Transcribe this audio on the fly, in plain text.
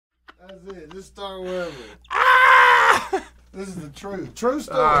That's it. Just start wherever. Ah! This is the truth. True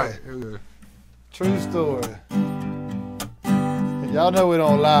story. All right, here we go. True story. Y'all know we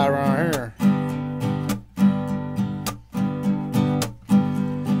don't lie around here.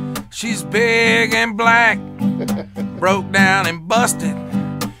 She's big and black, broke down and busted.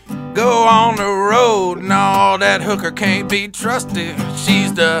 Go on the road, and all that hooker can't be trusted.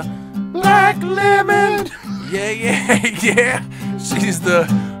 She's the black lemon. Yeah, yeah, yeah. She's the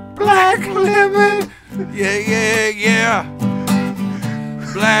black lemon. Yeah, yeah, yeah.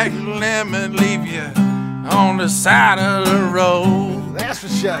 Black lemon leave you on the side of the road. That's for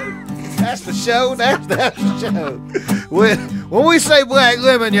sure. That's for sure. That's for sure. When we say black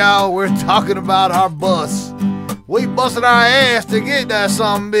lemon, y'all, we're talking about our bus. We busted our ass to get that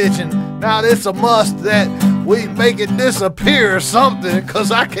something bitch, and now it's a must that we make it disappear or something,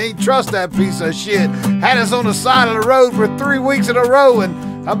 cause I can't trust that piece of shit. Had us on the side of the road for 3 weeks in a row, and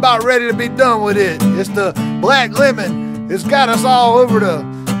I'm about ready to be done with it. It's the black lemon. It's got us all over the...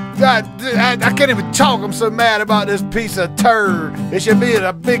 God, I can't even talk. I'm so mad about this piece of turd. It should be in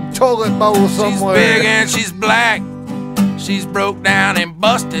a big toilet bowl somewhere. She's big and she's black. She's broke down and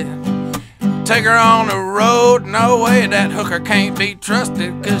busted. Take her on the road. No way that hooker can't be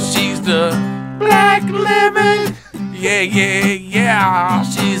trusted, cause she's the black lemon. Yeah, yeah, yeah.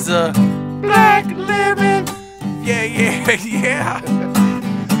 She's a black lemon. Yeah, yeah, yeah.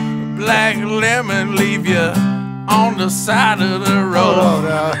 Black lemon leave you on the side of the road. Hold on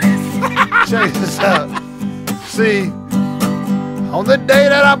now. Check this out. See, on the day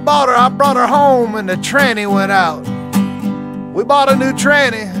that I bought her, I brought her home and the tranny went out. We bought a new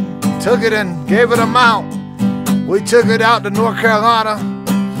tranny, took it and gave it a mount. We took it out to North Carolina,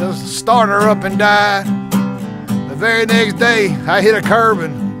 just started her up and died. The very next day, I hit a curb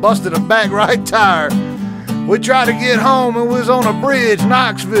and busted a back right tire. We tried to get home and we was on a bridge,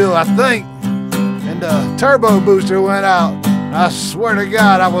 Knoxville, I think. And the turbo booster went out. I swear to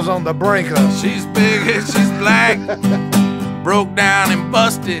God, I was on the brink of. She's big and she's black, broke down and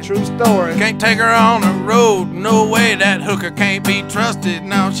busted. True story. Can't take her on the road. No way that hooker can't be trusted.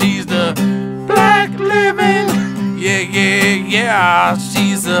 Now she's the black lemon. Yeah, yeah, yeah.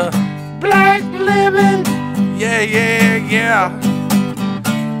 She's a black lemon. Yeah, yeah, yeah.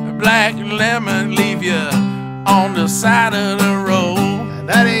 Black lemon leave you on the side of the road. And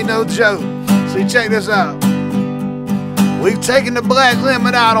that ain't no joke. See, check this out. We've taken the black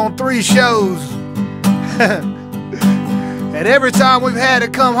lemon out on 3 shows. And every time we've had to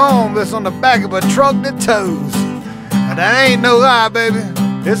come home, it's on the back of a truck that tows. And that ain't no lie, baby.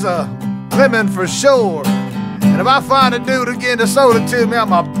 It's a lemon for sure. And if I find a dude again that sold it to me, I'm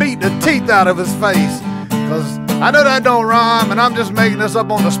gonna beat the teeth out of his face. Cause I know that don't rhyme, and I'm just making this up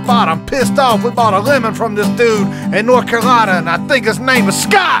on the spot. I'm pissed off. We bought a lemon from this dude in North Carolina, and I think his name is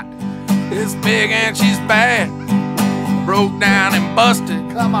Scott. It's big and she's bad, broke down and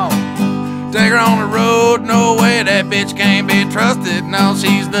busted. Come on. Take her on the road, no way that bitch can't be trusted. Now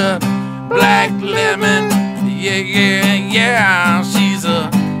she's the black lemon. Yeah, yeah, yeah. She's a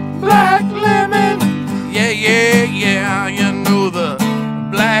black lemon. Yeah, yeah, yeah. You know the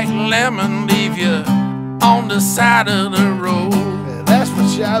black lemon leave you on the side of the road. Yeah, that's for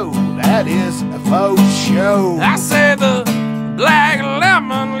sure. That is for sure. I said the black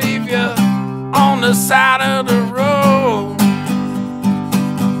lemon leave you on the side of the road.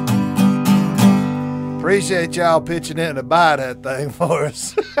 Appreciate y'all pitching in to buy that thing for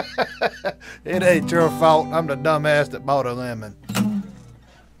us. It ain't your fault. I'm the dumbass that bought a lemon.